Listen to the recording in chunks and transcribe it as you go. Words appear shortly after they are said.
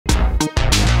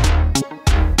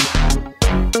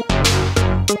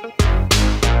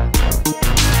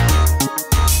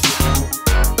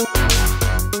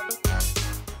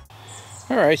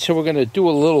Alright, so we're going to do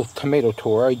a little tomato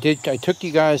tour. I took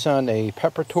you guys on a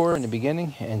pepper tour in the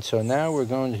beginning, and so now we're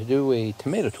going to do a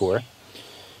tomato tour.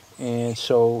 And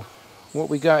so what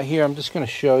we got here, I'm just going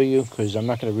to show you, because I'm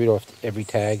not going to read off every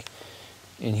tag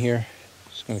in here.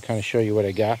 Just going to kind of show you what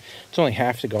I got. It's only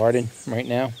half the garden right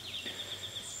now,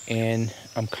 and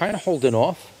I'm kind of holding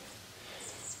off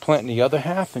planting the other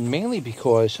half, and mainly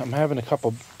because I'm having a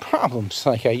couple problems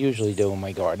like I usually do in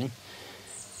my garden.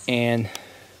 And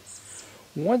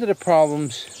one of the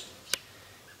problems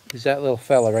is that little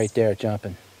fella right there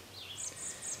jumping.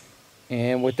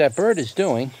 And what that bird is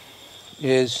doing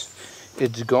is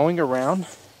it's going around,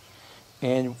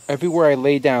 and everywhere I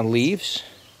lay down leaves,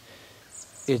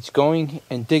 it's going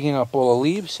and digging up all the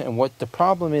leaves. And what the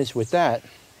problem is with that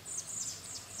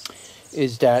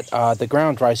is that the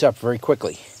ground dries up very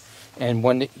quickly. And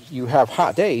when you have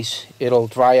hot days, it'll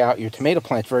dry out your tomato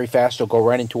plants very fast. It'll go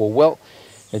right into a wilt.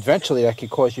 Eventually, that could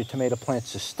cause your tomato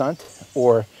plants to stunt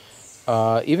or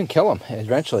even kill them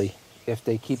eventually if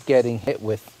they keep getting hit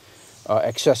with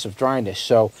excessive dryness.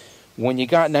 So when you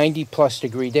got 90+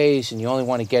 degree days and you only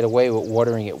want to get away with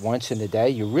watering it once in a day,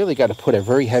 you really got to put a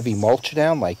very heavy mulch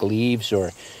down, like leaves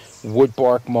or wood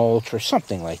bark mulch or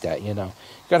something like that, you know.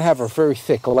 You got to have a very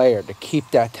thick layer to keep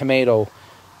that tomato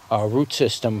root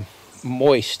system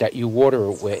moist that you water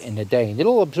it with in the day, and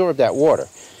it'll absorb that water.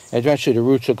 Eventually the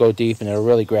roots will go deep and it'll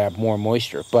really grab more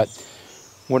moisture. But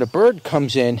when a bird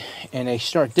comes in and they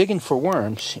start digging for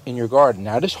worms in your garden,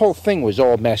 now this whole thing was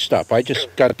all messed up. I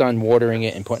just got done watering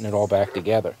it and putting it all back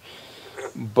together.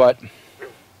 But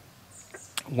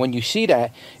when you see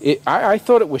that, I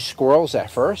thought it was squirrels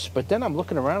at first, but then I'm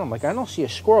looking around, I'm like, I don't see a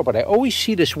squirrel, but I always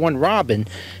see this one robin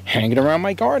hanging around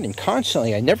my garden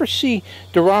constantly. I never see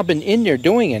the robin in there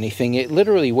doing anything. It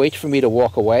literally waits for me to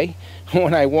walk away.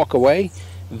 When I walk away,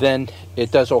 then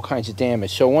it does all kinds of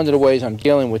damage. So one of the ways I'm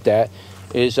dealing with that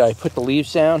is I put the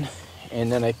leaves down, and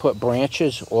then I put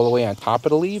branches all the way on top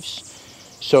of the leaves,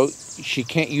 so she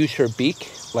can't use her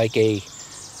beak like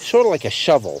sort of like a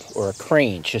shovel or a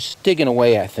crane, just digging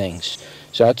away at things.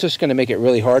 So that's just going to make it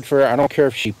really hard for her. I don't care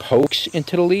if she pokes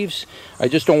into the leaves. I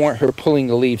just don't want her pulling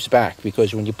the leaves back,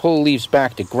 because when you pull the leaves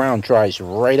back, the ground dries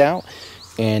right out,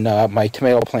 and my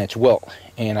tomato plants wilt.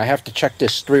 And I have to check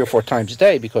this 3 or 4 times a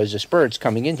day, because this bird's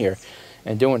coming in here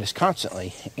and doing this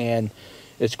constantly, and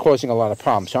it's causing a lot of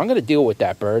problems. So I'm going to deal with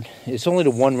that bird. It's only the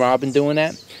one robin doing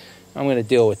that. I'm going to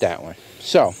deal with that one.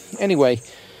 So anyway,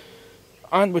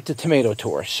 on with the tomato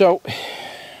tour. So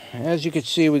as you can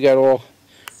see, we got all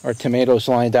our tomatoes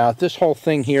lined out. This whole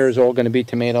thing here is all going to be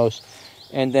tomatoes.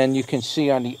 And then you can see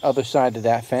on the other side of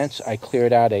that fence, I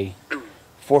cleared out a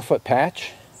 4-foot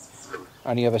patch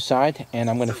on the other side,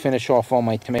 and I'm going to finish off all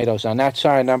my tomatoes on that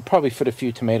side, and I'm probably put a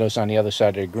few tomatoes on the other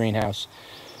side of the greenhouse.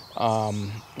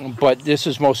 But this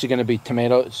is mostly going to be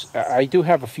tomatoes. I do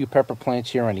have a few pepper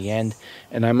plants here on the end,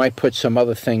 and I might put some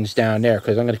other things down there,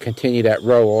 because I'm going to continue that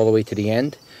row all the way to the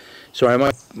end. So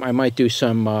I might do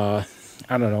some I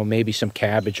don't know, maybe some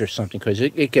cabbage or something, because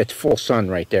it gets full sun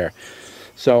right there.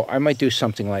 So I might do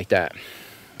something like that.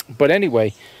 But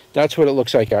anyway, that's what it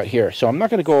looks like out here. So I'm not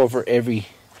going to go over every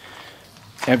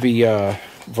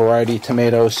variety of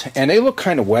tomatoes, and they look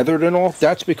kind of weathered and all.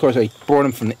 That's because I brought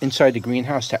them from the inside the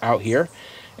greenhouse to out here,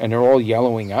 and they're all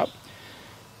yellowing up.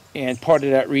 And part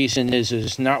of that reason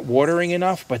is not watering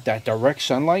enough, but that direct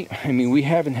sunlight. I mean, we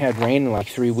haven't had rain in like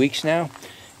 3 weeks now,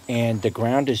 and the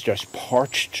ground is just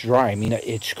parched dry. I mean,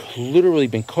 it's literally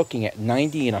been cooking at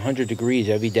 90 and 100 degrees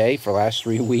every day for the last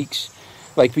 3 weeks.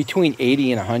 Like between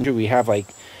 80 and 100, we have like,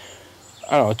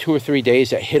 I don't know, 2 or 3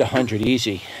 days that hit 100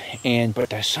 easy. But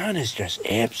the sun is just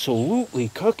absolutely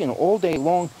cooking all day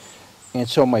long. And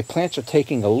so my plants are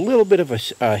taking a little bit of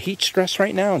a heat stress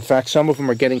right now. In fact, some of them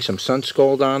are getting some sun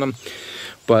scald on them.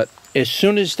 But as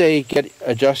soon as they get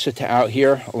adjusted to out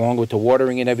here, along with the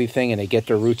watering and everything, and they get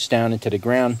their roots down into the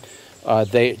ground,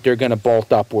 they're going to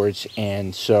bolt upwards.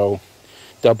 And so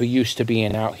they'll be used to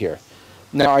being out here.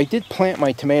 Now, I did plant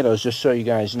my tomatoes, just so you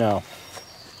guys know,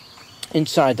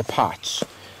 inside the pots.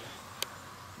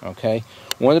 Okay,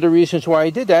 one of the reasons why I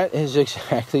did that is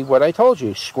exactly what I told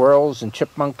you: squirrels and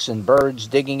chipmunks and birds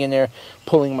digging in there,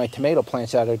 pulling my tomato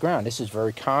plants out of the ground. This is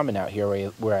very common out here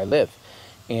where I live,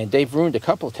 and they've ruined a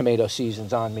couple of tomato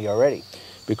seasons on me already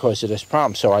because of this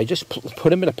problem. So I just put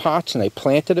them in the pots and I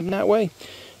planted them that way.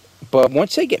 But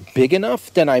once they get big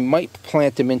enough, then I might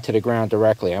plant them into the ground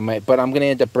directly. But I'm going to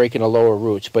end up breaking the lower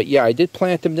roots. But yeah, I did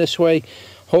plant them this way.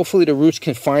 Hopefully the roots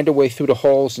can find a way through the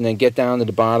holes and then get down to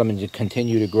the bottom and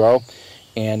continue to grow.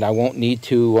 And I won't need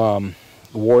to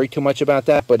worry too much about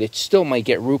that, but it still might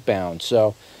get root bound.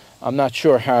 So I'm not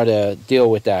sure how to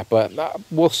deal with that, but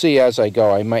we'll see as I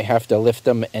go. I might have to lift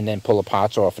them and then pull the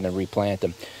pots off and then replant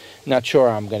them. Not sure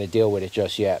I'm going to deal with it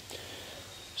just yet.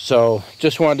 So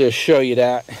just wanted to show you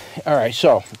that. All right,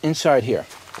 so inside here.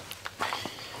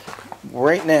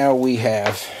 Right now we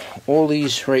have all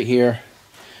these right here.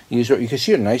 You can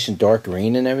see they're nice and dark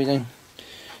green and everything.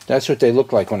 That's what they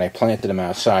look like when I planted them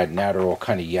outside. Now they're all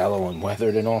kind of yellow and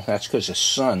weathered and all. That's because the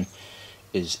sun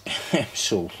is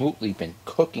absolutely been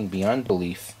cooking beyond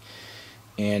belief.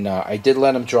 And I did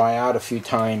let them dry out a few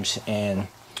times, and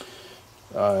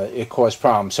it caused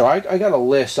problems. So I got a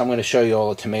list. I'm going to show you all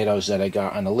the tomatoes that I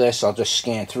got on the list. I'll just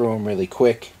scan through them really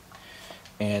quick,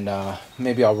 and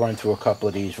maybe I'll run through a couple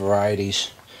of these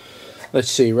varieties. Let's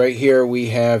see. Right here we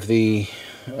have the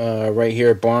right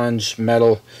here Barnes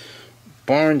Mountain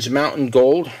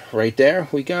Gold. Right there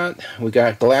we got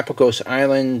Galapagos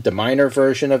Island, the minor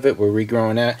version of it. We're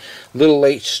regrowing that. A little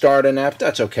late start on that, but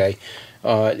that's okay.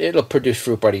 It'll produce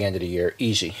fruit by the end of the year,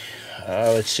 easy.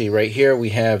 Let's see, right here we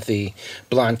have the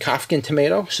Blonde Kafkin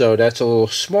tomato. So that's a little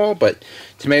small, but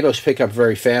tomatoes pick up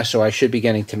very fast, so I should be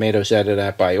getting tomatoes out of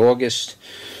that by August.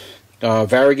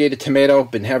 Variegated tomato,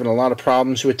 been having a lot of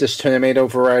problems with this tomato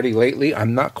variety lately.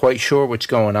 I'm not quite sure what's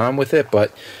going on with it,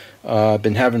 but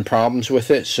been having problems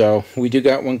with it. So we do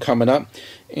got one coming up,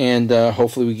 and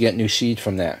hopefully we get new seed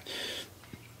from that.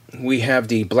 We have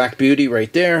the Black Beauty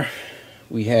right there.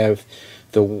 We have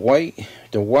the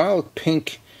wild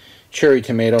pink cherry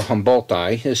tomato,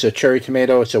 Humboldti. It's a cherry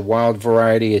tomato. It's a wild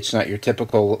variety. It's not your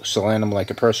typical solanum like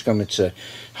a persicum. It's a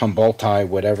Humboldti,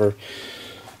 whatever.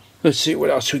 Let's see what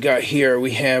else we got here.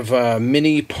 We have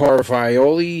mini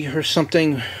parvioli or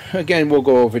something. Again, we'll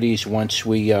go over these once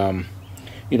we,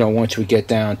 once we get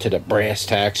down to the brass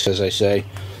tacks, as I say,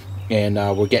 and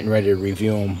we're getting ready to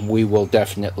review them. We will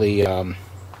definitely,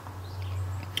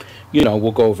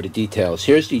 we'll go over the details.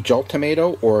 Here's the Jolt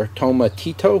tomato, or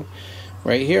Tomatito.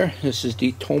 Right here, this is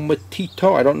the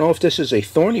Tomatito. I don't know if this is a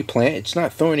thorny plant. It's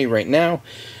not thorny right now,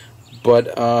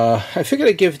 but I figured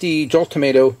I'd give the Jolt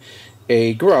tomato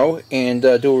a grow and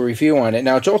do a review on it.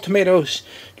 Now, Jolt tomatoes,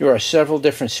 there are several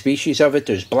different species of it.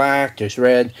 There's black, there's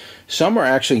red. Some are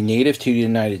actually native to the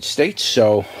United States,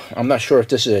 so I'm not sure if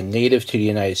this is a native to the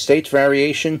United States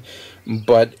variation,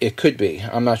 but it could be.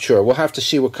 I'm not sure. We'll have to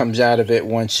see what comes out of it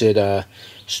once it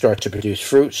starts to produce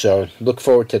fruit, so look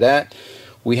forward to that.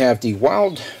 We have the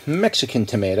wild Mexican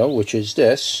tomato, which is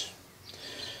this.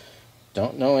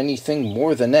 Don't know anything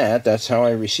more than that. That's how I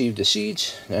received the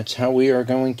seeds. That's how we are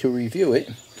going to review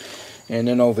it. And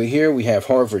then over here we have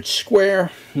Harvard Square.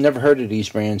 Never heard of these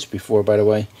brands before, by the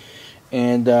way.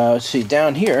 And let's see,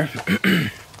 down here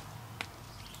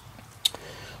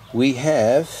we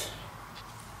have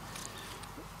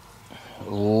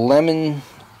Lemon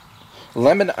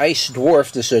Ice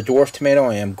Dwarf. This is a dwarf tomato.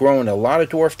 I am growing a lot of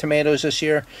dwarf tomatoes this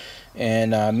year,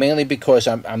 and mainly because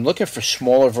I'm looking for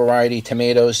smaller variety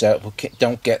tomatoes that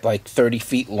don't get like 30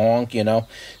 feet long,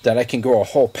 that I can grow a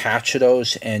whole patch of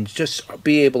those and just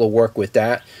be able to work with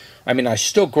that. I mean, I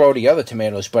still grow the other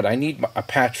tomatoes, but I need a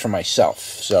patch for myself.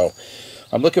 So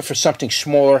I'm looking for something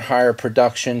smaller, higher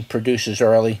production, produces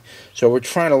early. So we're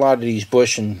trying a lot of these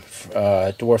bush and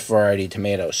dwarf variety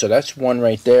tomatoes. So that's one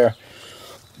right there.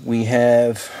 We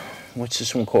have, what's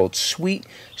this one called? Sweet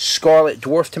Scarlet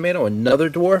Dwarf Tomato, another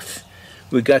dwarf.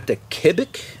 We got the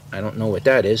Kibik. I don't know what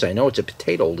that is. I know it's a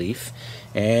potato leaf.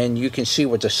 And you can see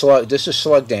what the slug, this is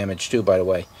slug damage too, by the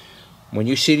way. When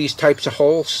you see these types of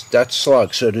holes, that's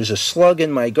slug. So there's a slug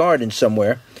in my garden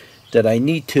somewhere that I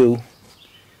need to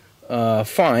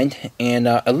find and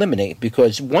eliminate,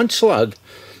 because one slug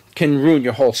can ruin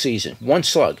your whole season. One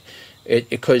slug.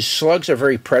 Because slugs are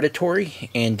very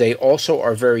predatory, and they also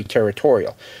are very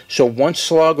territorial. So one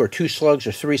slug or two slugs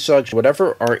or three slugs,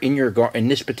 whatever are in your in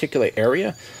this particular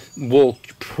area, will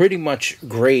pretty much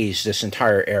graze this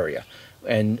entire area.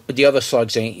 And the other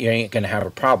slugs you ain't going to have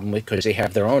a problem with, because they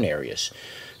have their own areas.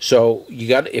 So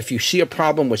if you see a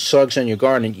problem with slugs in your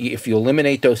garden, if you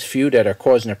eliminate those few that are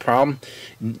causing a problem,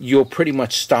 you'll pretty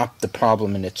much stop the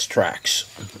problem in its tracks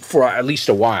for at least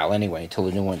a while anyway, until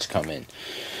the new ones come in.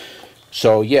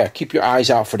 So yeah, keep your eyes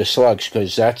out for the slugs,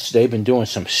 because they've been doing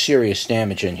some serious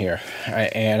damage in here.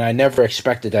 And I never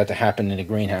expected that to happen in the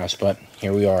greenhouse, but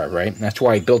here we are, right? That's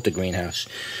why I built the greenhouse.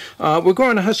 We're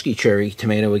growing a Husky Cherry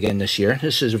tomato again this year.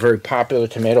 This is a very popular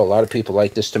tomato. A lot of people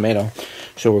like this tomato.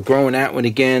 So we're growing that one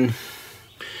again.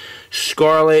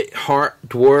 Scarlet Heart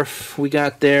Dwarf we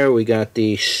got there. We got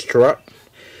the Strut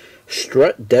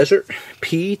Desert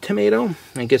Pea tomato.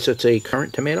 I guess it's a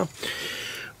currant tomato.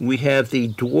 We have the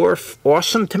Dwarf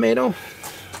Awesome tomato.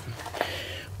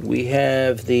 We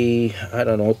have the, I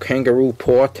don't know, kangaroo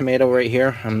paw tomato right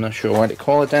here. I'm not sure why they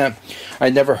call it that.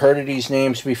 I'd never heard of these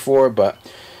names before, but,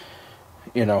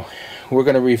 you know, we're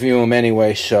going to review them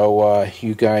anyway, so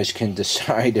you guys can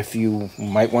decide if you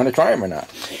might want to try them or not.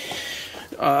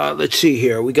 Let's see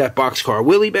here. We got Boxcar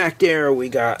Willie back there. We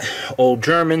got Old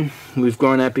German. We've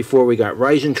grown that before. We got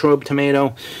Riesentraub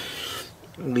tomato.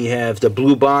 We have the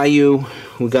Blue Bayou.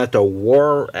 We got the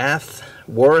Warath.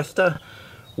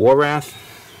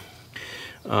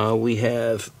 We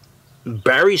have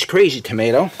Barry's Crazy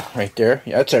Tomato right there.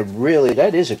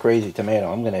 That is a crazy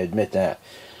tomato. I'm going to admit that.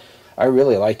 I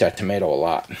really like that tomato a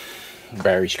lot.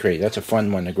 Barry's Crazy. That's a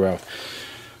fun one to grow.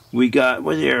 We got,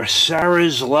 what's there,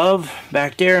 Sarah's Love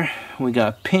back there. We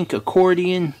got Pink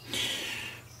Accordion.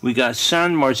 We got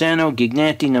San Marzano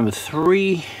Giganti number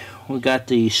 3. We got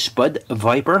the Spud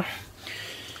Viper.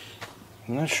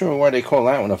 I'm not sure why they call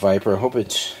that one a Viper. I hope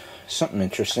it's something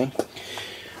interesting.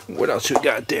 What else we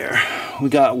got there? We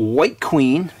got White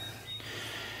Queen.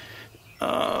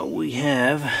 We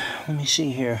have, let me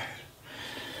see here.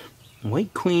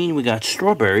 White Queen, we got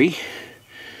Strawberry.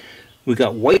 We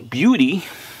got White Beauty.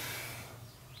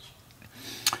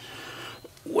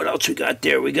 What else we got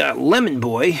there? We got Lemon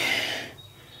Boy.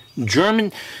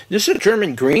 German, this is a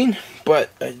German green, but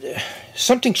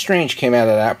something strange came out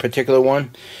of that particular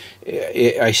one.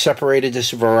 I separated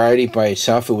this variety by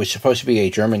itself. It was supposed to be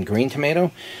a German green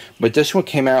tomato, but this one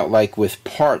came out like with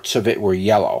parts of it were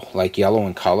yellow, like yellow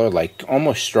in color, like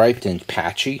almost striped and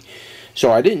patchy.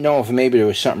 So I didn't know if maybe there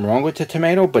was something wrong with the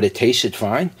tomato, but it tasted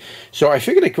fine. So I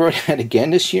figured I'd grow that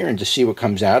again this year and to see what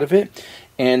comes out of it.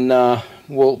 And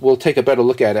we'll take a better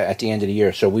look at it at the end of the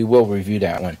year, so we will review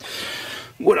that one.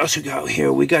 What else we got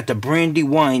here? We got the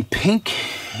Brandywine Pink.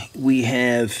 We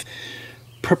have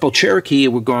Purple Cherokee.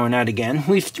 We're growing that again.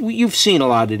 You've seen a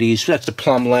lot of these. That's the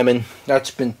Plum Lemon.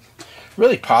 That's been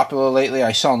really popular lately.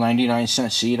 I saw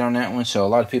 99-cent seed on that one, so a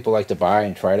lot of people like to buy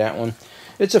and try that one.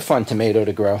 It's a fun tomato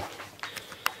to grow.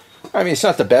 I mean, it's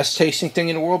not the best tasting thing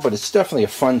in the world, but it's definitely a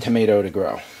fun tomato to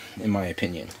grow, in my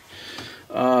opinion.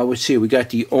 Let's see. We got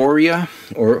the Oriya,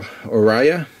 or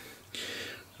I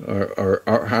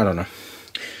don't know.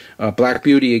 Black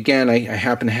Beauty again. I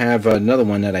happen to have another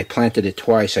one that I planted it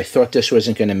twice. I thought this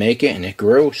wasn't going to make it, and it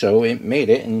grew, so it made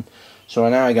it. And so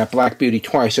now I got Black Beauty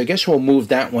twice. I guess we'll move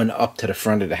that one up to the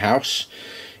front of the house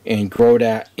and grow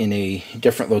that in a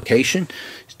different location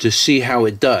to see how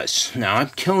it does. Now I'm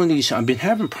killing these. I've been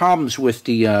having problems with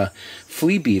the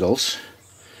flea beetles.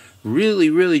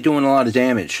 Really doing a lot of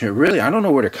damage. I don't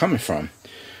know where they're coming from,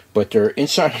 but they're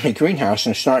inside my greenhouse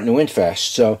and they're starting to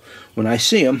infest. So when I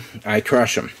see them, I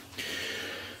crush them.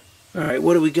 Alright,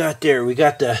 what do we got there? We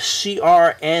got the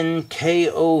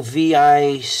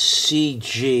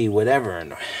CRNKOVICG,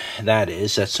 whatever that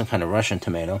is. That's some kind of Russian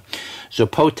tomato.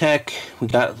 Zapotek, we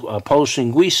got Polish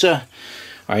Linguiça.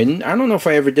 I don't know if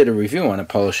I ever did a review on a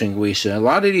Polish Linguiça. A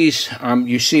lot of these,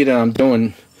 you see that I'm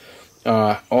doing,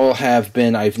 all have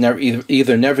been, I've never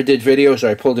either never did videos or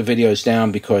I pulled the videos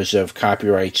down because of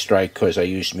copyright strike because I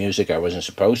used music I wasn't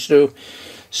supposed to.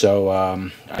 So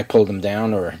I pulled them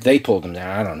down, or they pulled them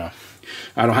down. I don't know.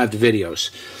 I don't have the videos.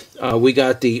 We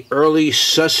got the early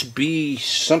Susby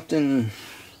something,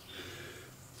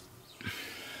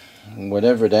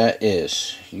 whatever that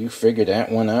is. You figure that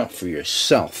one out for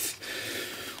yourself.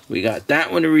 We got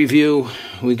that one to review.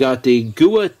 We got the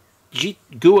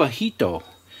Guajito.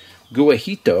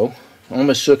 Guajito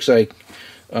almost looks like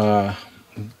Guajito,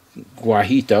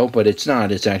 but it's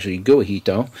not. It's actually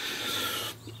Guajito.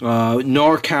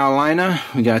 North Carolina,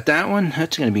 we got that one.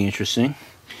 That's going to be interesting.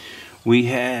 We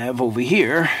have over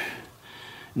here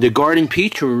the Garden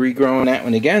Peach. We're regrowing that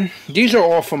one again. These are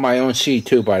all from my own seed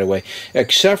too, by the way,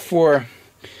 except for,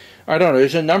 I don't know,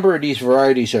 there's a number of these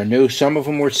varieties are new. Some of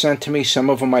them were sent to me.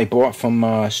 Some of them I bought from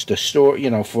the store,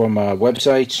 you know, from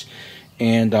websites.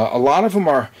 And a lot of them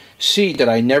are seed that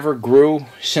I never grew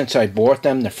since I bought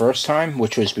them the first time,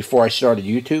 which was before I started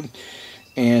YouTube.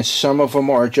 And some of them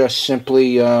are just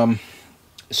simply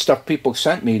stuff people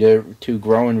sent me to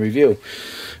grow and review.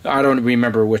 I don't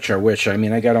remember which are which. I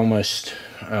mean, I got almost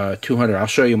 200. I'll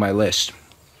show you my list.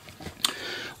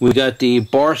 We got the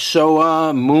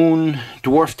Barsoa Moon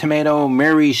Dwarf Tomato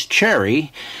Mary's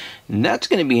Cherry. And that's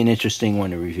going to be an interesting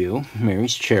one to review.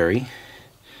 Mary's Cherry.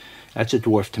 That's a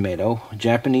dwarf tomato.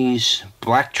 Japanese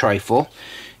Black Trifle.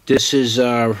 This is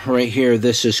right here.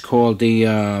 This is called the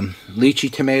lychee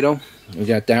tomato. We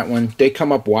got that one. They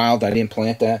come up wild. I didn't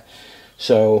plant that.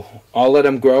 So I'll let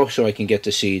them grow so I can get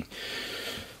the seed.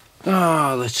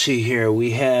 Let's see here.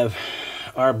 We have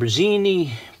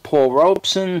Arbrzini, Paul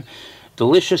Robeson,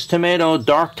 Delicious Tomato,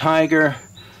 Dark Tiger,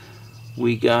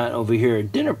 We got over here a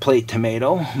dinner plate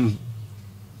tomato,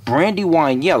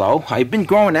 brandywine yellow. I've been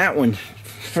growing that one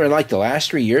for like the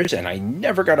last 3 years, and I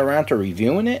never got around to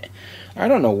reviewing it. I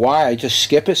don't know why. I just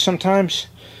skip it sometimes.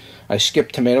 I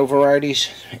skip tomato varieties,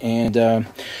 and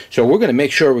so we're going to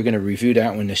make sure we're going to review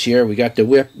that one this year. We got the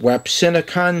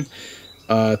Wapsinicon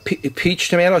peach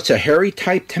tomato. It's a hairy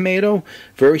type tomato,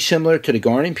 very similar to the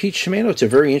Gardman peach tomato. It's a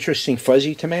very interesting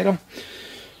fuzzy tomato.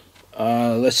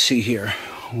 Let's see here.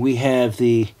 We have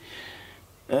the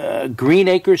Green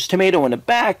Acres tomato in the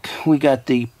back. We got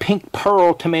the Pink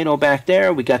Pearl tomato back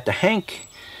there. We got the Hank.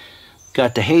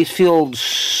 Got the Hayfield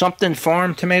something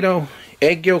farm tomato.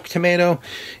 Egg yolk tomato.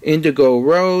 Indigo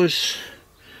Rose.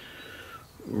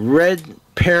 Red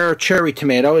Pear cherry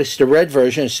tomato. It's the red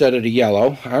version instead of the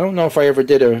yellow. I don't know if I ever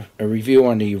did a review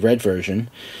on the red version.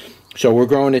 So we're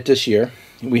growing it this year.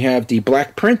 We have the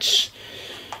Black Prince,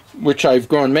 which I've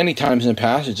grown many times in the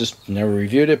past. I just never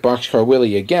reviewed it. Boxcar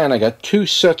Willie again. I got 2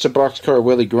 sets of Boxcar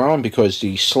Willie grown because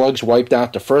the slugs wiped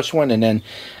out the first one, and then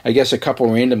I guess a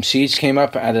couple random seeds came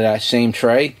up out of that same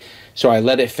tray. So I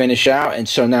let it finish out, and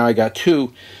so now I got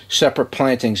 2 separate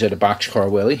plantings of the Boxcar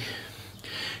Willie.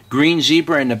 Green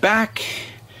Zebra in the back.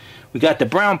 We got the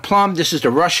brown plum. This is the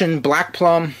Russian black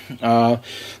plum.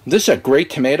 This is a great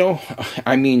tomato.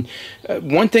 I mean,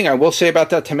 one thing I will say about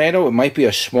that tomato, it might be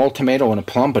a small tomato and a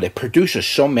plum, but it produces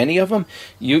so many of them,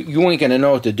 you ain't going to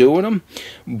know what to do with them,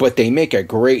 but they make a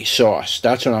great sauce.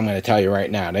 That's what I'm going to tell you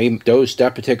right now.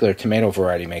 That particular tomato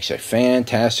variety makes a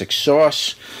fantastic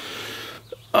sauce.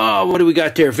 What do we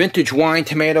got there? Vintage wine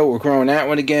tomato. We're growing that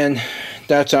one again.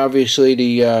 That's obviously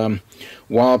the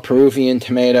wild Peruvian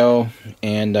tomato,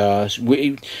 and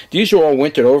these are all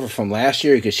wintered over from last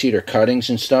year. You can see their cuttings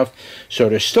and stuff, so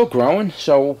they're still growing.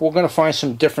 So we're going to find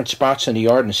some different spots in the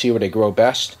yard and see where they grow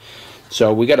best.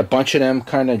 So we got a bunch of them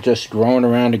kind of just growing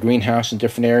around the greenhouse in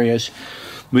different areas.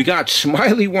 We got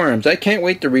Smiley Worms. I can't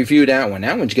wait to review that one.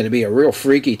 That one's going to be a real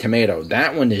freaky tomato.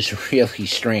 That one is really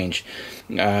strange.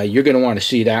 You're going to want to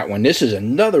see that one. This is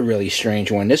another really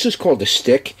strange one. This is called the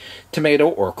stick tomato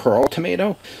or curl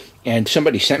tomato. And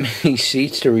somebody sent me these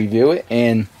seeds to review it,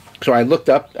 and so I looked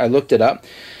it up,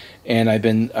 and I've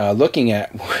been looking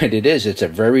at what it is. It's a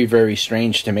very, very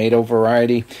strange tomato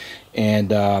variety,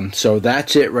 and so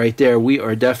that's it right there. We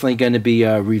are definitely going to be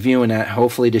reviewing that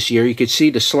hopefully this year. You could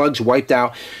see the slugs wiped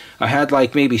out. I had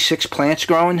like maybe 6 plants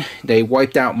growing. They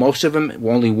wiped out most of them.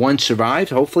 Only 1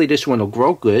 survived. Hopefully this one will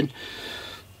grow good,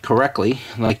 correctly,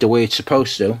 like the way it's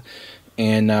supposed to.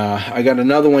 And I got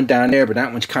another one down there, but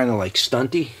that one's kind of like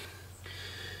stunty.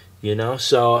 You know,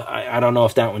 so I don't know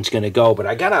if that one's going to go, but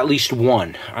I got at least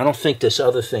 1. I don't think this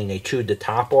other thing, they chewed the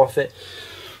top off it.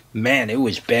 Man, it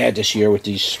was bad this year with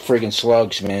these friggin'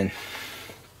 slugs, man.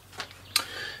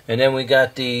 And then we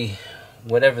got the,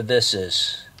 whatever this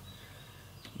is,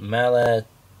 Malatitsi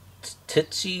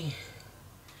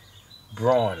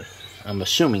Brawn. I'm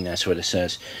assuming that's what it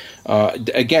says.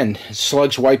 Again,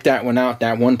 slugs wiped that one out.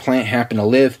 That one plant happened to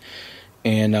live.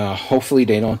 And hopefully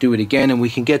they don't do it again, and we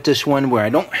can get this one where I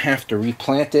don't have to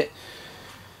replant it.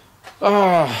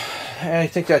 I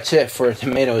think that's it for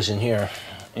tomatoes in here.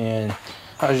 And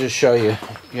I'll just show you,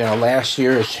 last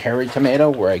year's hairy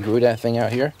tomato where I grew that thing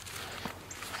out here.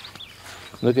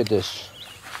 Look at this.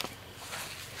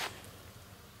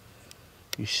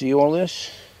 You see all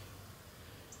this?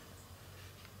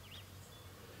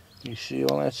 You see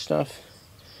all that stuff?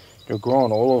 They're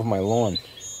growing all over my lawn.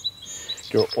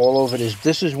 They're all over this.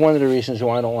 This is one of the reasons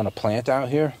why I don't want to plant out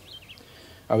here.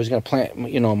 I was going to plant,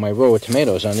 my row of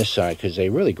tomatoes on this side because they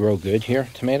really grow good here,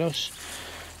 tomatoes.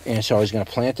 And so I was going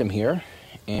to plant them here.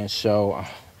 And so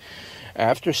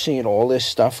after seeing all this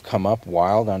stuff come up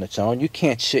wild on its own, you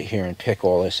can't sit here and pick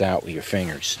all this out with your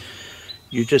fingers.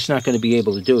 You're just not going to be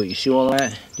able to do it. You see all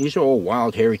that? These are all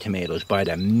wild hairy tomatoes by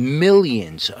the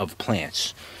millions of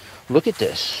plants. Look at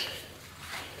this.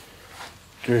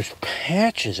 There's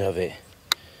patches of it.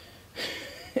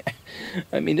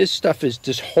 I mean, this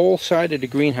whole side of the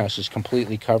greenhouse is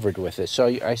completely covered with it. So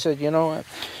I said, you know what,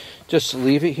 just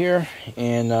leave it here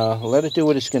and let it do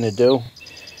what it's going to do.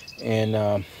 And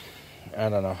I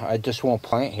don't know, I just won't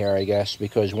plant here, I guess,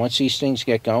 because once these things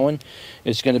get going,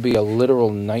 it's going to be a literal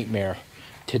nightmare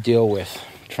to deal with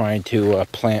trying to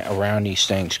plant around these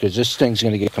things, because this thing's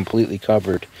going to get completely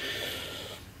covered,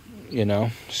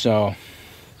 so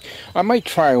I might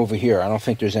try over here. I don't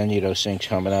think there's any of those things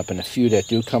coming up, and a few that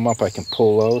do come up, I can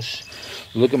pull those.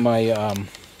 Look at my,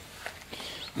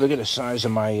 look at the size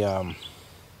of my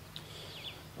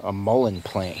a mullein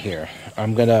plant here.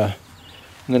 I'm gonna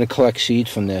collect seed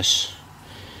from this,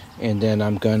 and then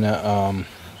I'm gonna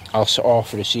I'll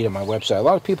offer the seed on my website. A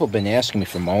lot of people have been asking me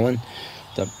for mullein.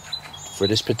 The for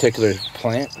this particular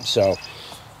plant. So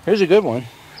here's a good one.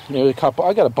 There's a couple.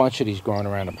 I got a bunch of these growing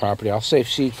around the property. I'll save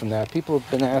seed from that. People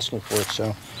have been asking for it,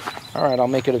 so all right, I'll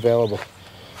make it available.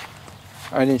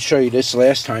 I didn't show you this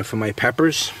last time for my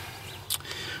peppers.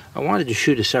 I wanted to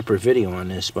shoot a separate video on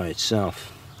this by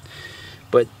itself.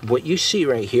 But what you see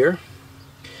right here,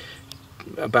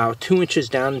 about 2 inches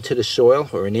down into the soil,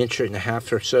 or 1.5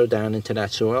 inches or so down into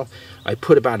that soil, I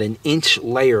put about 1-inch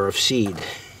layer of seed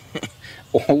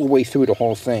all the way through the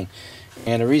whole thing.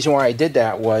 And the reason why I did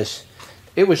that was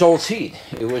it was old seed.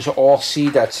 It was all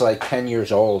seed that's like 10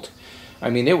 years old. I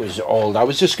mean, it was old. I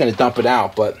was just going to dump it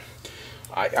out, but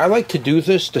I like to do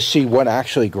this to see what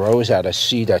actually grows out of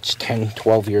seed that's 10,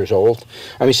 12 years old.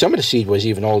 I mean, some of the seed was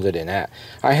even older than that.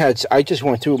 I just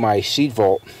went through my seed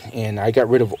vault, and I got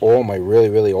rid of all my really,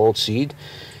 really old seed,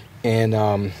 and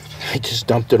I just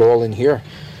dumped it all in here.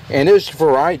 And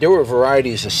there were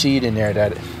varieties of seed in there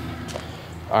that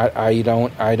I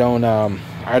don't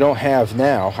have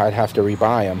now. I'd have to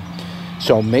rebuy them.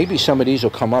 So maybe some of these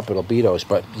will come up, it'll be those.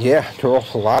 But yeah,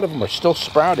 a lot of them are still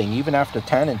sprouting even after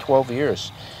 10 and 12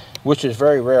 years, which is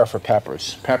very rare for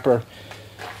peppers. Pepper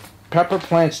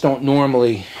plants don't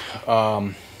normally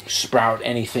sprout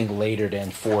anything later than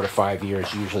 4 to 5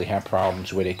 years. Usually have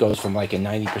problems with it. It goes from like a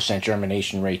 90%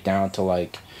 germination rate down to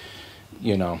like,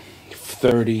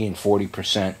 30 and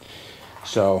 40%.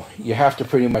 So you have to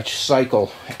pretty much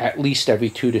cycle at least every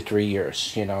 2 to 3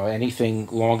 years. Anything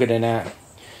longer than that,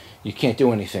 you can't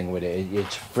do anything with it.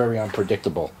 It's very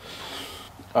unpredictable.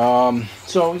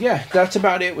 So yeah, that's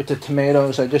about it with the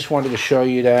tomatoes. I just wanted to show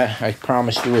you that. I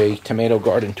promised you a tomato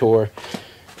garden tour.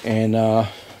 And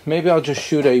maybe I'll just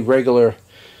shoot a regular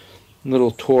little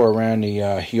tour around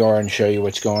the yard and show you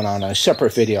what's going on. A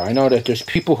separate video. I know that there's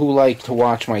people who like to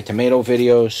watch my tomato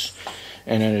videos.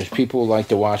 And then there's people who like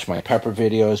to watch my pepper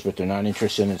videos, but they're not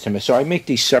interested in tomatoes. So I make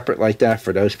these separate like that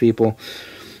for those people.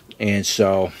 And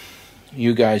so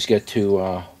you guys get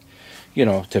to,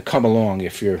 to come along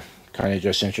if you're kind of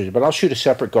just interested. But I'll shoot a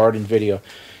separate garden video.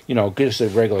 Give us a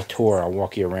regular tour. I'll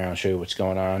walk you around, show you what's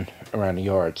going on around the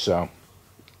yard. So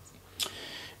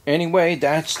anyway,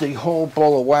 that's the whole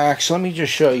bowl of wax. Let me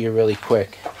just show you really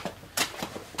quick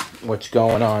what's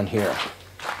going on here.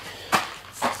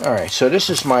 All right, so this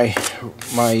is my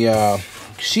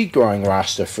seed growing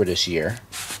roster for this year.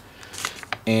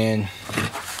 And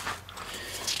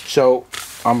so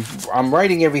I'm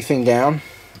writing everything down,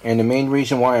 and the main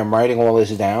reason why I'm writing all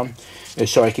this down is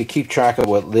so I could keep track of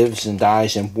what lives and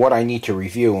dies and what I need to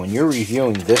review. When you're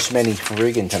reviewing this many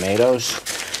friggin' tomatoes,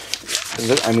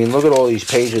 I mean, look at all these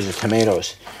pages of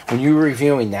tomatoes. When you're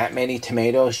reviewing that many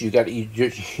tomatoes, you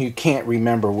can't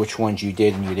remember which ones you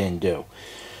did and you didn't do.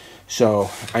 So,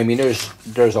 I mean,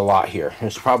 there's a lot here.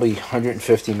 There's probably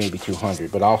 150, maybe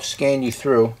 200, but I'll scan you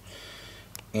through,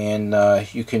 and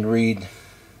you can read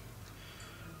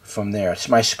from there. So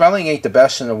my spelling ain't the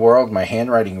best in the world. My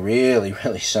handwriting really,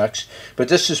 really sucks. But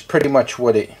this is pretty much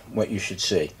what you should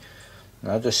see.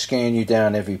 And I'll just scan you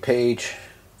down every page.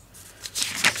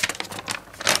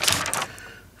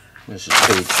 This is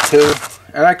page 2.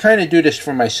 And I kind of do this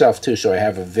for myself too, so I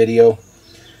have a video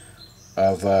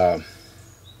of,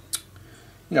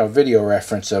 video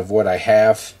reference of what I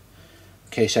have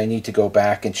in case I need to go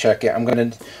back and check it.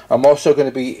 I'm also going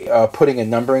to be putting a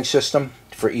numbering system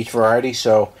for each variety,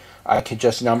 so I can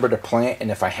just number the plant, and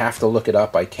if I have to look it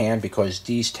up, I can, because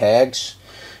these tags,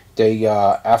 they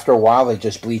after a while they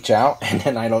just bleach out, and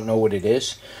then I don't know what it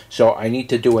is. So I need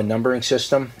to do a numbering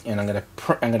system, and I'm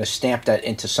gonna stamp that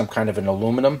into some kind of an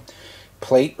aluminum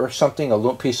plate or something,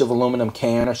 a piece of aluminum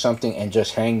can or something, and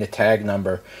just hang the tag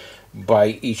number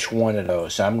by each one of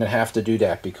those. So I'm gonna have to do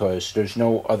that because there's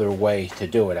no other way to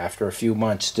do it. After a few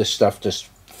months, this stuff just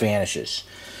vanishes.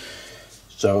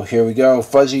 So here we go,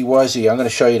 Fuzzy Wuzzy. I'm going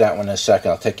to show you that one in a second.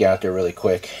 I'll take you out there really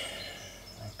quick.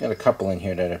 I've got a couple in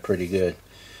here that are pretty good.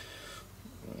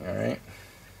 Alright.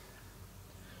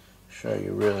 Show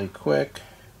you really quick.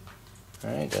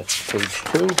 Alright, that's page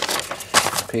 2.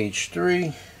 Page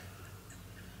 3.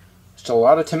 It's a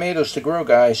lot of tomatoes to grow,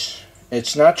 guys.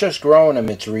 It's not just growing them,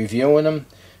 it's reviewing them,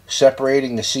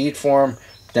 separating the seed form,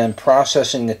 then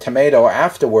processing the tomato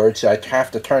afterwards. I'd have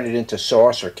to turn it into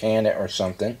sauce or can it or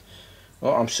something.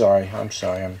 Oh, I'm sorry. I'm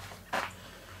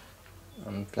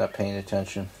not paying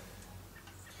attention.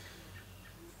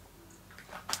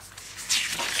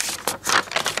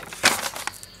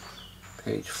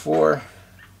 Page 4.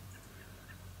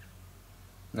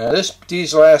 Now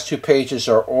these last 2 pages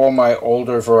are all my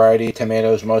older variety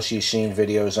tomatoes. Most of you've seen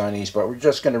videos on these, but we're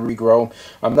just going to regrow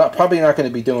them. I'm probably not going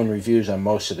to be doing reviews on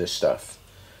most of this stuff.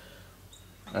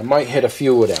 I might hit a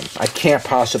few of them. I can't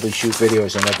possibly shoot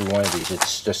videos on every one of these.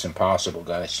 It's just impossible,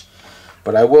 guys.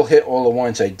 But I will hit all the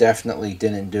ones I definitely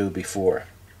didn't do before.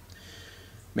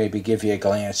 Maybe give you a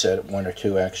glance at one or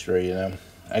two extra, you know.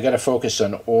 I got to focus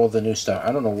on all the new stuff.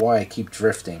 I don't know why I keep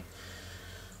drifting.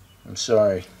 I'm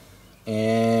sorry.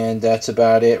 And that's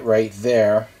about it right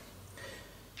there.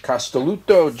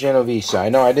 Castelluto Genovese. I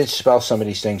know I didn't spell some of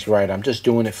these things right. I'm just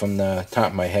doing it from the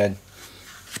top of my head.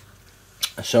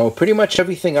 So pretty much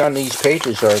everything on these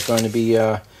pages are going to be,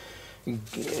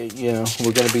 you know,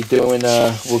 we're going to be doing,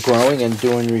 we're growing and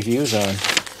doing reviews on.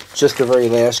 Just the very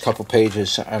last couple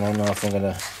pages. I don't know if I'm going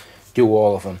to do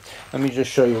all of them. Let me just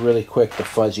show you really quick the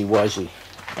Fuzzy Wuzzy.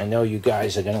 I know you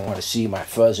guys are going to want to see my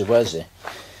Fuzzy Wuzzy.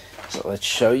 So let's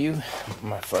show you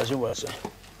my Fuzzy Wuzzy.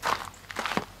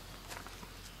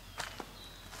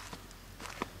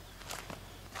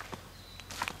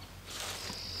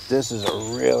 This is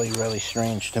a really, really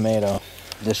strange tomato.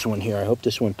 This one here, I hope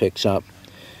this one picks up.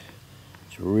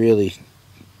 It's really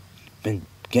been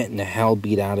getting the hell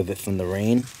beat out of it from the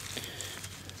rain.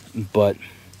 But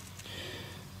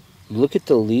look at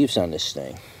the leaves on this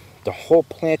thing. The whole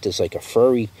plant is like a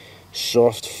furry,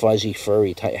 soft, fuzzy,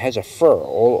 furry type. It has a fur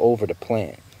all over the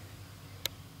plant.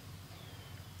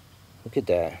 Look at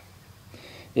that.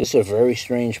 This is a very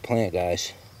strange plant,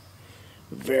 guys.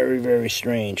 Very, very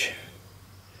strange.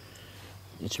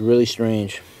 It's really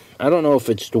strange. I don't know if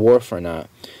it's dwarf or not,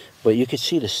 but you can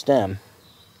see the stem.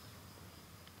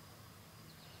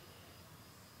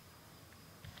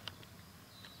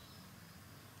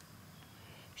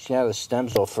 See how the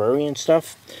stem's all furry and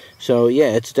stuff? So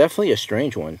yeah, it's definitely a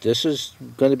strange one. This is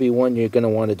going to be one you're going to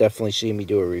want to definitely see me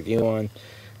do a review on.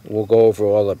 We'll go over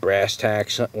all the brass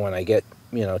tacks when I get,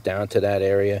 you know, down to that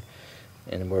area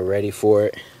and we're ready for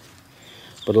it.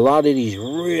 But a lot of these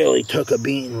really took a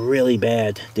beating really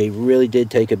bad. They really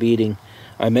did take a beating.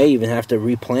 I may even have to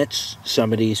replant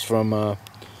some of these from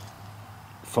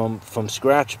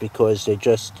scratch because they're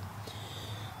just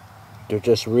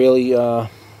really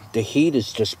the heat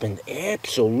has just been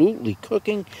absolutely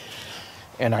cooking.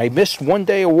 And I missed one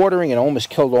day of watering and almost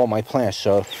killed all my plants.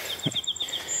 So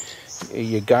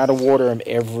you gotta water them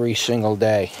every single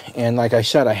day. And like I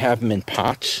said, I have them in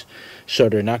pots, so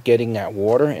they're not getting that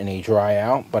water and they dry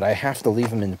out. But I have to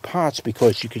leave them in the pots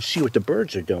because you can see what the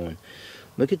birds are doing.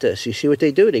 Look at this. You see what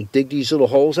they do? They dig these little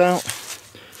holes out.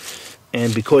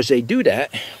 And because they do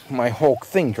that, my whole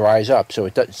thing dries up. So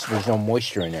there's no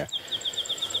moisture in there.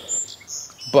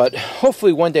 But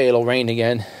hopefully one day it'll rain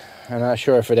again. I'm not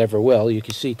sure if it ever will. You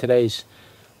can see today's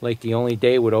like the only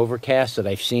day with overcast that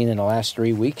I've seen in the last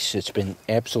 3 weeks. It's been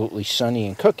absolutely sunny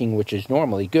and cooking, which is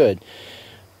normally good.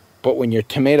 But when your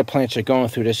tomato plants are going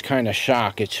through this kind of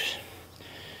shock, it's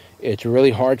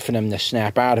really hard for them to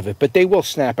snap out of it. But they will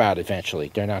snap out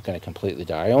eventually. They're not going to completely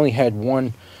die. I only had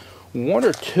one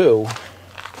or two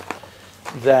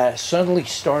that suddenly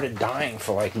started dying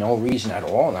for like no reason at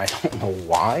all, and I don't know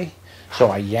why. So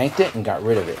I yanked it and got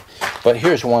rid of it. But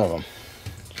here's one of them.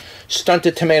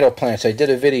 Stunted tomato plants. I did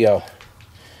a video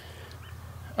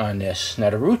on this. Now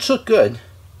the roots look good.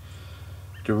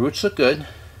 The roots look good.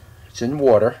 It's in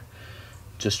water.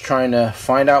 Just trying to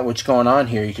find out what's going on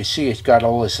here. You can see it's got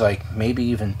all this, like, maybe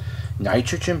even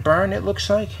nitrogen burn, it looks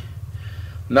like.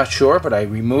 I'm not sure, but I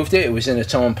removed it. It was in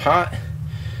its own pot.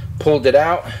 Pulled it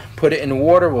out, put it in the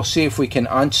water. We'll see if we can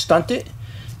unstunt it.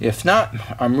 If not,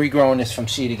 I'm regrowing this from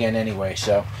seed again anyway,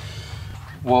 so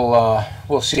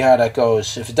we'll see how that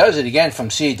goes. If it does it again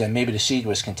from seed, then maybe the seed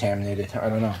was contaminated. I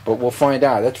don't know, but we'll find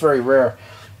out. That's very rare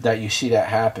that you see that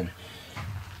happen.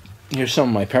 Here's some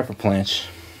of my pepper plants.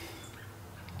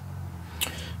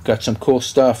 Got some cool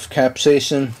stuff.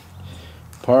 Capsaicin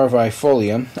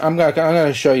parvifolium. I'm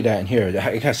gonna show you that in here.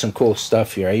 I got some cool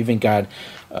stuff here. I even got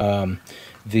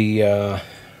the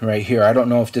right here. I don't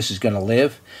know if this is gonna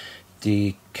live.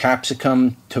 The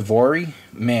capsicum tavori.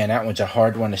 Man, that one's a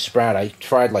hard one to sprout. I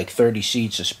tried like 30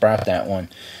 seeds to sprout that one,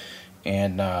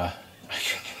 and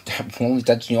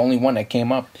that's the only one that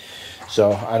came up.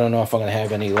 So I don't know if I'm going to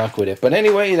have any luck with it. But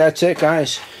anyway, that's it,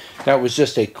 guys. That was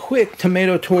just a quick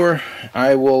tomato tour.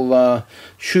 I will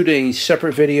shoot a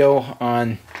separate video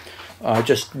on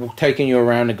just taking you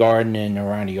around the garden and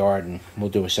around the yard, and we'll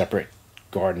do a separate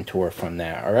garden tour from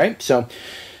that. All right? So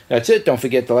that's it. Don't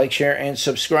forget to like, share, and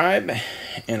subscribe.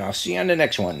 And I'll see you on the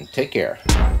next one. Take care.